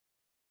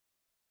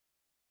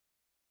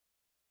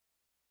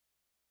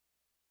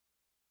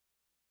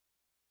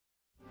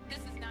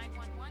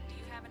911, do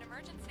you have an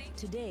emergency?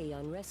 Today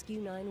on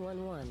Rescue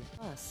 911,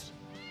 us.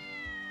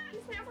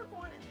 He's never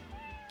going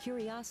in.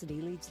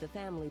 Curiosity leads the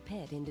family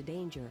pet into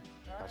danger.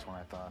 That's when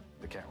I thought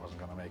the cat wasn't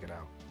going to make it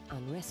out.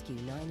 On Rescue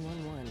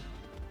 911.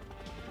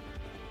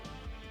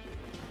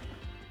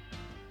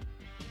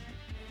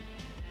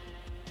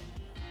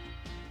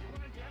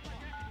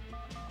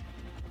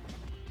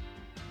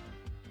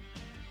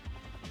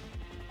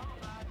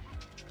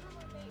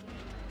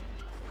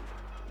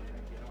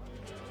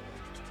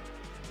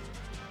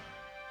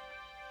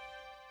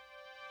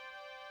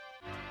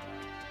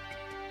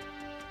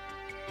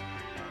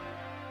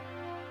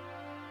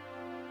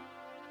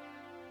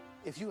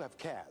 If you have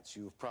cats,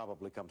 you've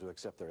probably come to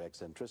accept their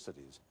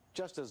eccentricities,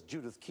 just as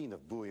Judith Keene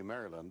of Bowie,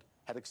 Maryland,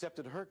 had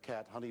accepted her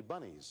cat, Honey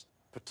Bunny's,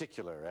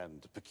 particular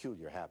and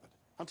peculiar habit.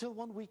 Until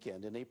one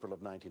weekend in April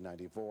of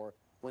 1994,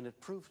 when it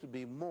proved to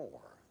be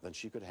more than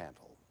she could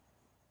handle.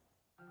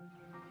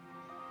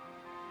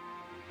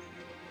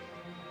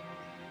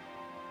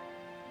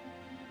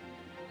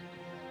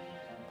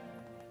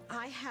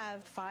 I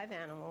have 5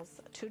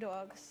 animals, 2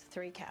 dogs,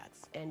 3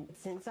 cats. And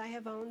since I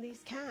have owned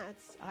these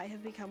cats, I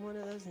have become one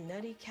of those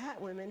nutty cat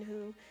women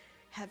who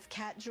have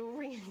cat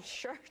jewelry and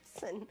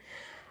shirts. And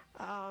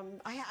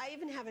I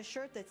even have a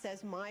shirt that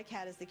says, "My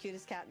cat is the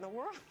cutest cat in the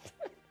world."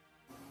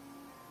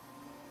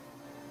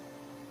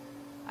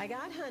 I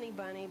got Honey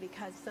Bunny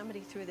because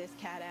somebody threw this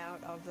cat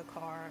out of the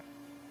car.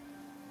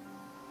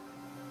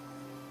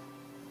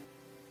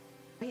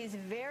 He's a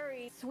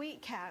very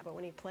sweet cat, but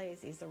when he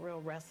plays, he's a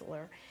real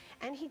wrestler.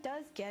 And he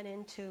does get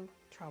into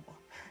trouble.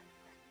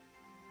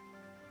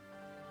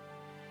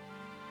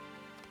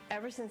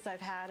 Ever since I've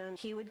had him,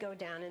 he would go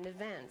down in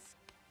events.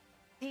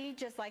 He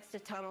just likes to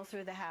tunnel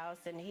through the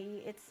house, and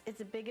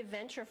it's a big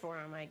adventure for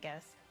him, I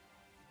guess.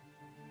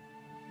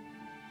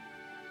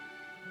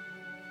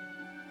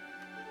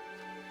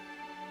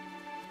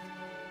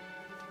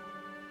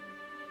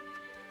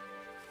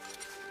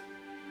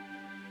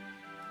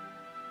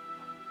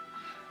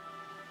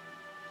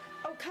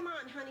 Oh, come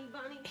on, Honey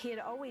Bunny. He had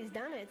always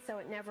done it, so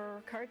it never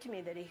occurred to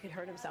me that he could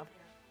hurt himself.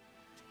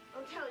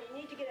 I'm telling you,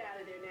 you need to get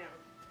out of there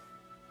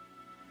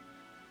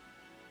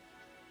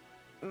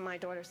now. My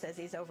daughter says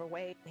he's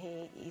overweight.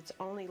 He eats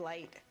only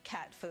light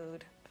cat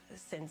food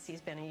since he's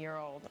been a year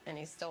old, and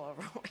he's still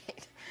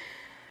overweight.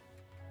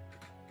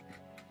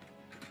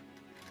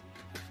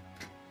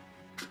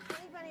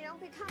 Honey Bunny,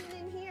 don't be coming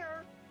in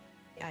here.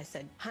 I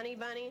said, "Honey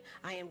Bunny,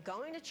 I am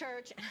going to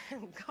church, and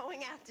I'm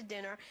going out to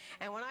dinner,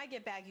 and when I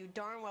get back, you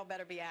darn well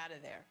better be out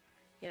of there.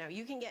 You know,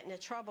 you can get into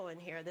trouble in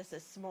here. This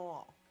is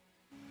small."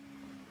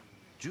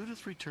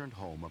 Judith returned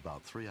home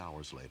about 3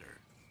 hours later.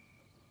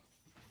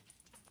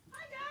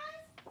 Hi,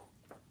 guys.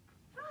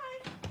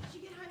 Hi. Did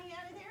you get Honey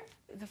out of there?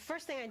 The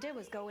first thing I did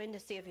was go in to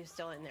see if he was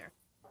still in there.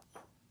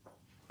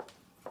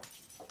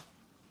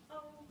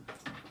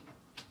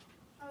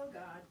 Oh,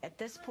 God. At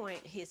this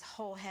point, his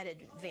whole head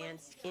had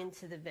advanced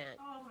into the vent.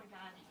 Oh, my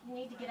God. You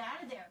need to get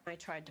out of there. I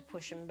tried to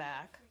push him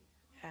back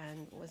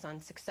and was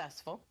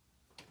unsuccessful.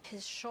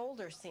 His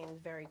shoulder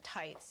seemed very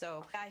tight,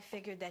 so I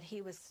figured that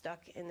he was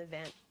stuck in the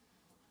vent.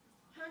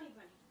 Honey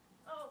Bunny.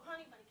 Oh,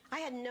 Honey Bunny. I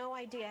had no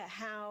idea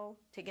how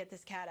to get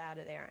this cat out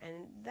of there,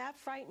 and that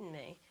frightened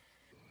me.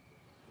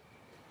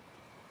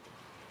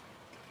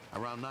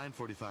 Around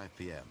 9:45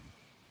 p.m.,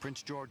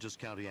 Prince George's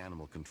County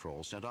Animal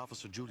Control sent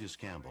Officer Julius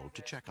Campbell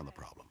to check on the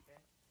problem.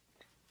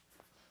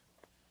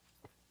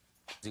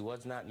 He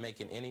was not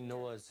making any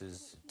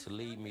noises to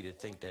lead me to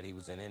think that he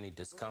was in any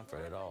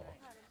discomfort at all.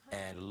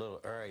 And the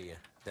little area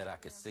that I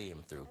could see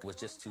him through was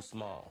just too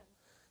small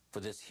for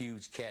this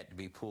huge cat to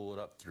be pulled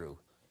up through.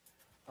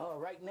 Oh,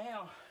 right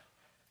now,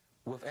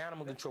 with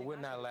animal control, we're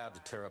not allowed to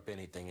tear up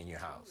anything in your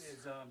house.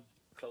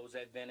 Close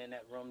that vent in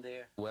that room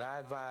there. What I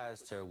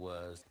advised her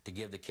was to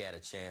give the cat a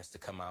chance to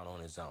come out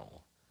on his own.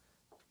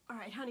 All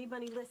right, Honey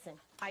Bunny, listen.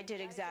 I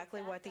did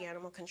exactly what the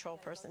animal control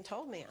person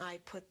told me. I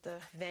put the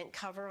vent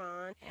cover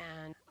on,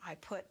 and I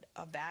put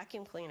a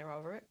vacuum cleaner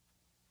over it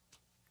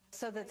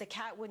so that the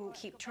cat wouldn't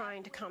keep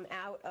trying to come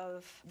out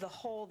of the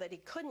hole that he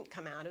couldn't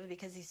come out of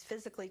because he's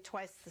physically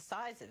twice the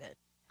size of it.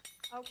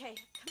 Okay,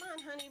 come on,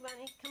 Honey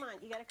Bunny, come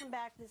on. You got to come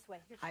back this way.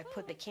 I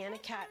put the can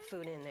of cat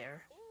food in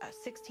there. A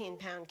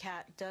 16-pound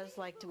cat does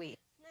like to eat.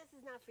 This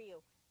is not for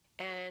you.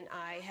 And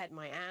I had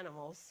my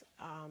animals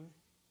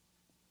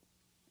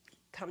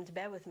come to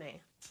bed with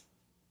me.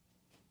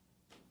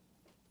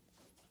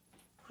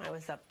 I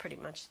was up pretty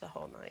much the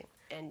whole night.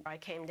 And I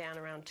came down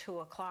around 2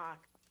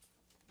 o'clock.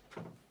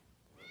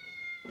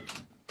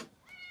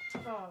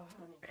 Oh,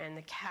 honey. And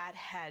the cat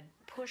had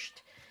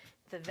pushed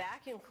the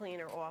vacuum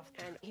cleaner off,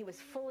 and he was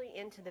fully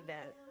into the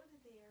vent.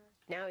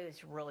 Now he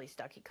was really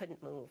stuck. He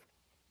couldn't move.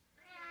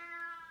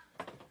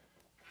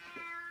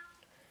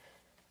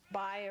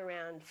 By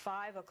around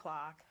 5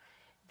 o'clock,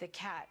 the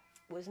cat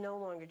was no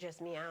longer just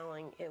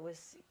meowing, it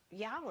was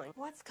yowling.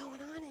 What's going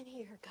on in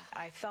here, God?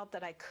 I felt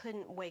that I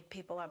couldn't wake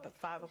people up at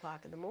 5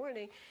 o'clock in the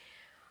morning.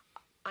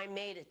 I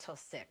made it till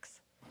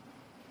 6.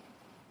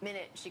 The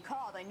minute she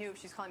called, I knew if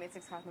she was calling me at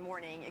 6 o'clock in the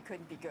morning, it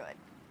couldn't be good.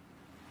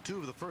 Two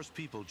of the first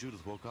people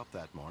Judith woke up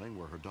that morning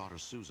were her daughter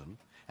Susan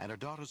and her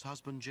daughter's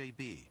husband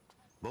J.B.,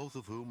 both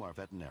of whom are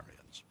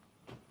veterinarians.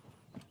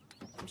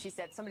 She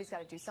said, somebody's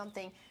got to do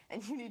something,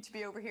 and you need to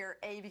be over here,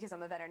 A, because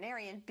I'm a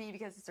veterinarian, B,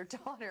 because it's her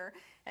daughter,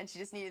 and she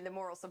just needed the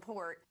moral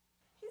support.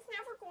 He's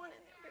never gone in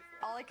there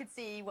before. All I could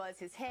see was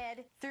his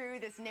head through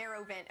this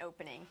narrow vent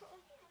opening.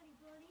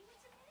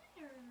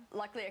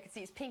 Luckily, I could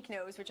see his pink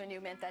nose, which I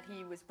knew meant that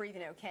he was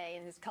breathing okay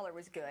and his color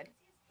was good.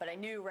 But I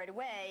knew right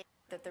away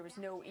that there was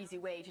no easy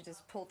way to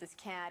just pull this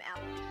cat out.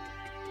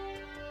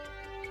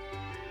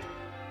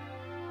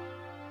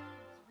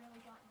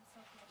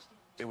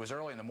 It was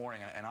early in the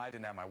morning, and I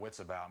didn't have my wits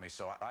about me,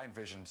 so I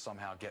envisioned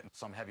somehow getting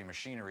some heavy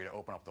machinery to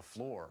open up the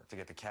floor to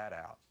get the cat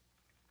out.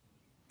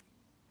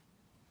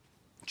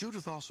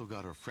 Judith also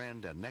got her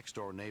friend and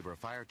next-door neighbor,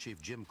 Fire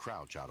Chief Jim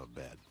Crouch, out of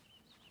bed.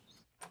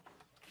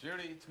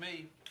 Judy, it's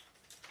me.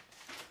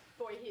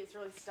 Boy, he is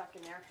really stuck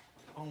in there.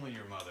 Only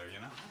your mother, you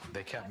know?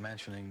 They kept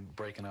mentioning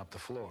breaking up the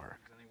floor.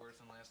 Any worse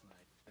than last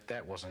night?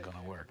 That wasn't going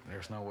to work.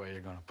 There's no way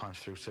you're going to punch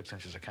through 6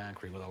 inches of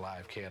concrete with a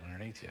live cat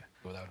underneath you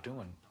without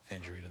doing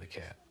injury to the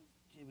cat.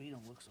 Yeah, but he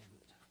don't look so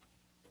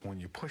good. When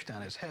you pushed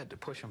on his head to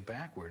push him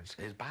backwards,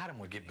 his bottom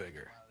would get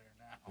bigger.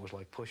 It was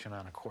like pushing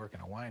on a cork in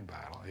a wine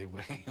bottle. He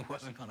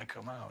wasn't going to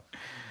come out.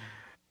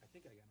 I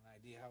think I got an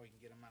idea how we can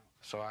get him out.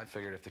 So I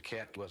figured if the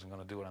cat wasn't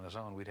going to do it on his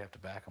own, we'd have to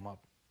back him up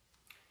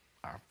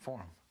for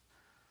him.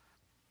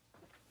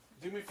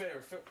 Do me a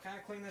favor, kind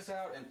of clean this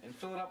out and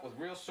fill it up with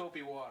real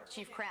soapy water.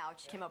 Chief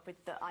Crouch came up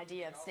with the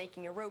idea of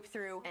snaking a rope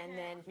through and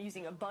then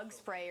using a bug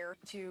sprayer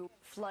to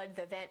flood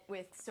the vent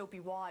with soapy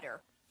water.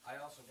 I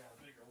also got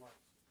a bigger one.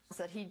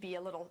 So that he'd be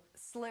a little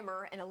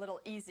slimmer and a little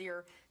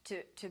easier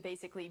to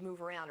basically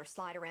move around or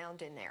slide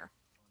around in there.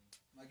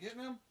 Am I getting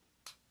him?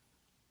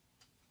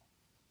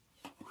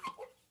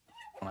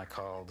 When I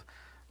called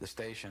the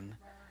station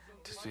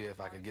to see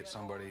if I could get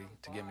somebody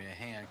to give me a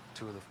hand,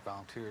 two of the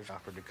volunteers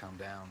offered to come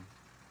down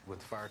with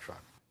the fire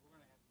truck.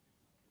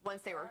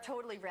 Once they were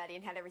totally ready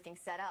and had everything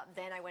set up,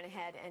 then I went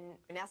ahead and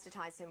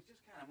anesthetized him.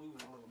 Just kind of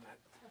moving a little bit.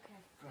 Okay.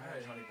 Go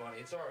ahead, honey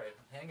bunny. It's all right.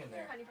 Hang in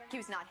there. He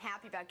was not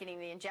happy about getting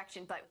the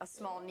injection, but a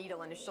small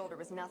needle in his shoulder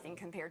was nothing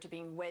compared to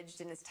being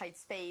wedged in this tight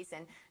space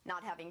and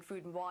not having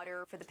food and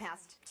water for the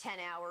past 10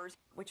 hours,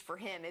 which for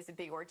him is a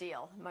big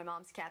ordeal. My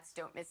mom's cats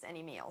don't miss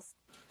any meals.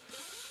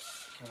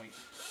 Can we,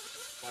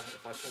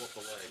 if I pull up the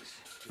legs?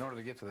 In order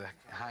to get to the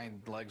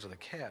hind legs of the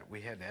cat,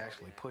 we had to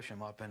actually push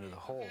him up into the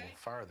hole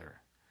farther,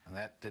 and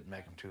that didn't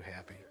make him too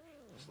happy.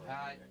 All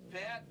right,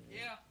 Pat,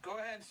 yeah, go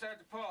ahead and start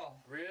the pull.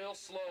 Real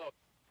slow.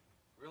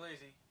 Real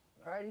easy.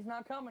 All right, he's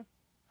not coming.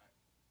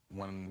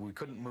 When we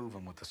couldn't move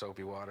him with the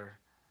soapy water,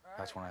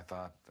 that's when I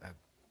thought that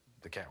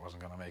the cat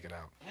wasn't going to make it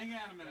out. Hang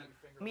on a minute.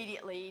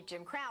 Immediately,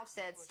 Jim Crouch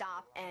said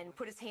stop and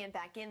put his hand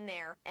back in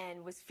there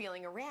and was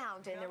feeling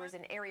around, and there was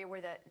an area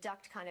where the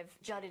duct kind of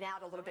jutted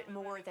out a little bit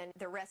more than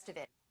the rest of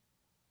it.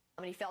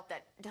 And he felt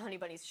that Honey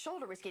Bunny's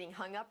shoulder was getting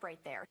hung up right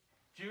there.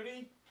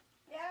 Judy?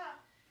 Yeah.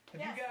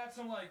 Have you got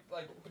some, like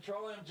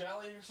petroleum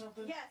jelly or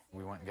something? Yes.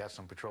 We went and got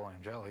some petroleum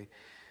jelly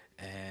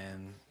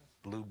and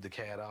lubed the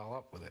cat all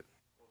up with it.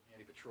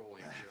 Any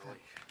petroleum jelly.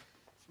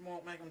 This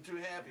won't make them too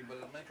happy, but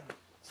it'll make them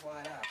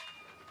slide out.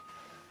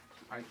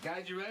 All right,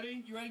 guys, you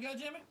ready? You ready to go,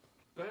 Jimmy?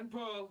 Go ahead and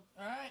pull. All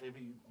right.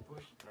 Maybe you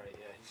push. All right,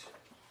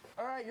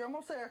 yeah. All right, you're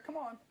almost there. Come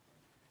on.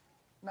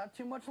 Not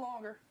too much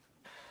longer.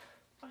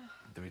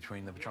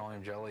 Between the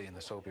petroleum jelly and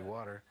the soapy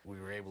water, we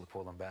were able to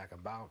pull them back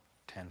about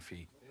 10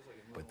 feet.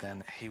 But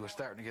then he was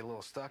starting to get a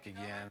little stuck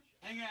again.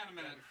 Hang on a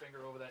minute. Your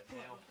finger over that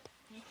nail.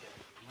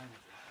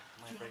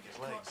 Might break his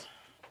legs.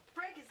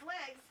 Break his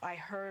legs? I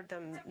heard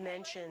them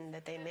mention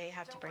that they may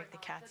have to break the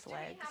cat's legs.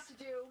 What you have to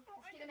do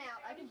is get him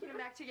out. I can put him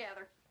back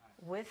together.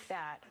 With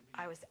that,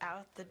 I was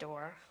out the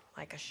door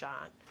like a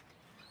shot.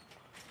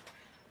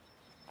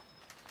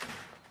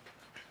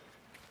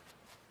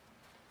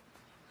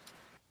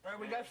 All right,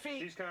 we got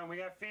feet. She's coming. We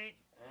got feet.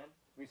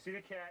 We see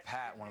the cat.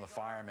 Pat, one of the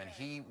firemen,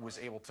 he was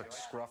able to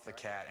scruff the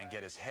cat and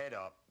get his head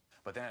up,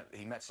 but then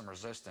he met some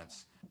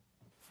resistance.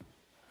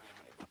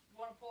 You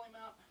want to pull him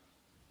out?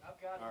 I've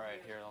got him. All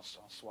right, here, I'll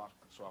swap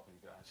with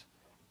you guys.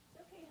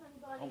 Okay, Honey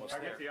Bunny. Almost I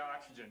there. get the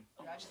oxygen.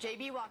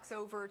 JB walks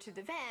over to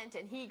the vent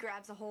and he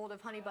grabs a hold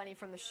of Honey Bunny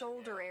from the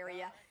shoulder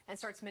area and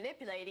starts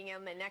manipulating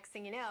him, and next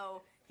thing you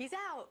know, he's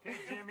out. Okay,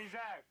 Jimmy's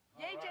out.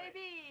 Yay,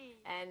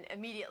 JB! And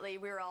immediately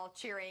we were all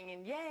cheering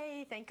and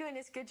yay, thank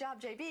goodness, good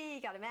job,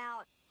 JB, got him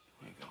out.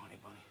 There you go, honey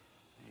bunny.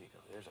 There you go.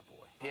 There's a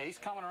boy. Yeah, he's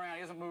coming around.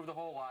 He hasn't moved a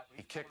whole lot.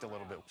 He kicked a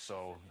little bit,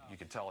 so you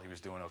could tell he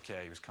was doing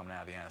okay. He was coming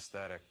out of the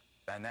anesthetic.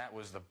 And that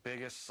was the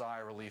biggest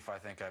sigh of relief I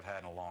think I've had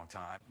in a long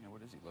time. Yeah,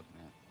 what is he looking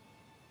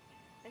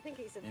at? I think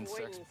he's avoidance.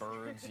 Insects,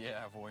 birds,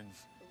 yeah,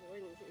 avoidance.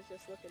 Avoidance. He's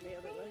just looking the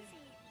other way.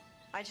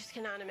 I just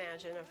cannot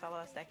imagine if I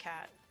lost that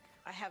cat.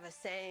 I have a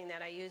saying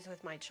that I use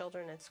with my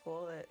children at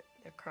school that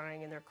they're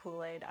crying in their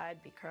Kool-Aid.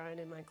 I'd be crying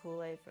in my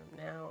Kool-Aid from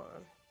now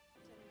on.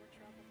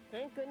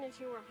 Thank goodness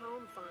you were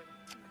home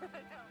fine.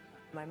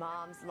 My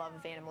mom's love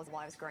of animals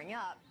while I was growing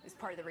up is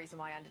part of the reason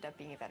why I ended up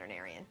being a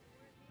veterinarian.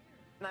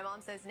 My mom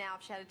says now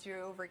if she had to do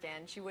it over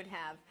again, she would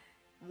have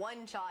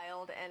one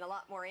child and a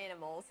lot more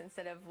animals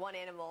instead of one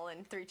animal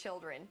and 3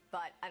 children,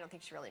 but I don't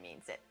think she really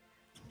means it.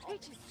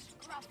 Peaches,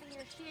 scruffy,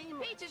 you're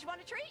shameless. Peaches,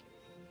 want a treat?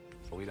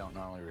 We don't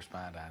normally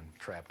respond on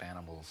trapped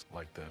animals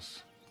like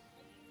this,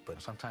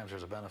 but sometimes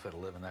there's a benefit of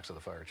living next to the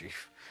fire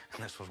chief,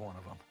 and this was one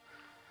of them.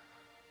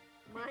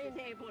 My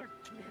enabler.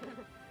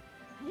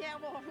 Yeah,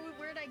 well,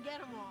 where'd I get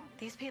them all?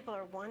 These people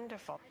are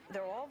wonderful.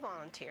 They're all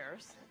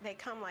volunteers. They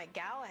come like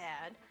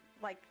Galahad,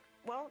 like,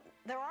 well,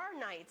 there are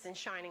knights in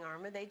shining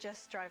armor. They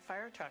just drive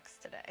fire trucks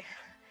today.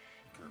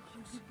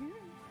 Yes, you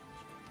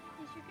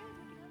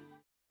can.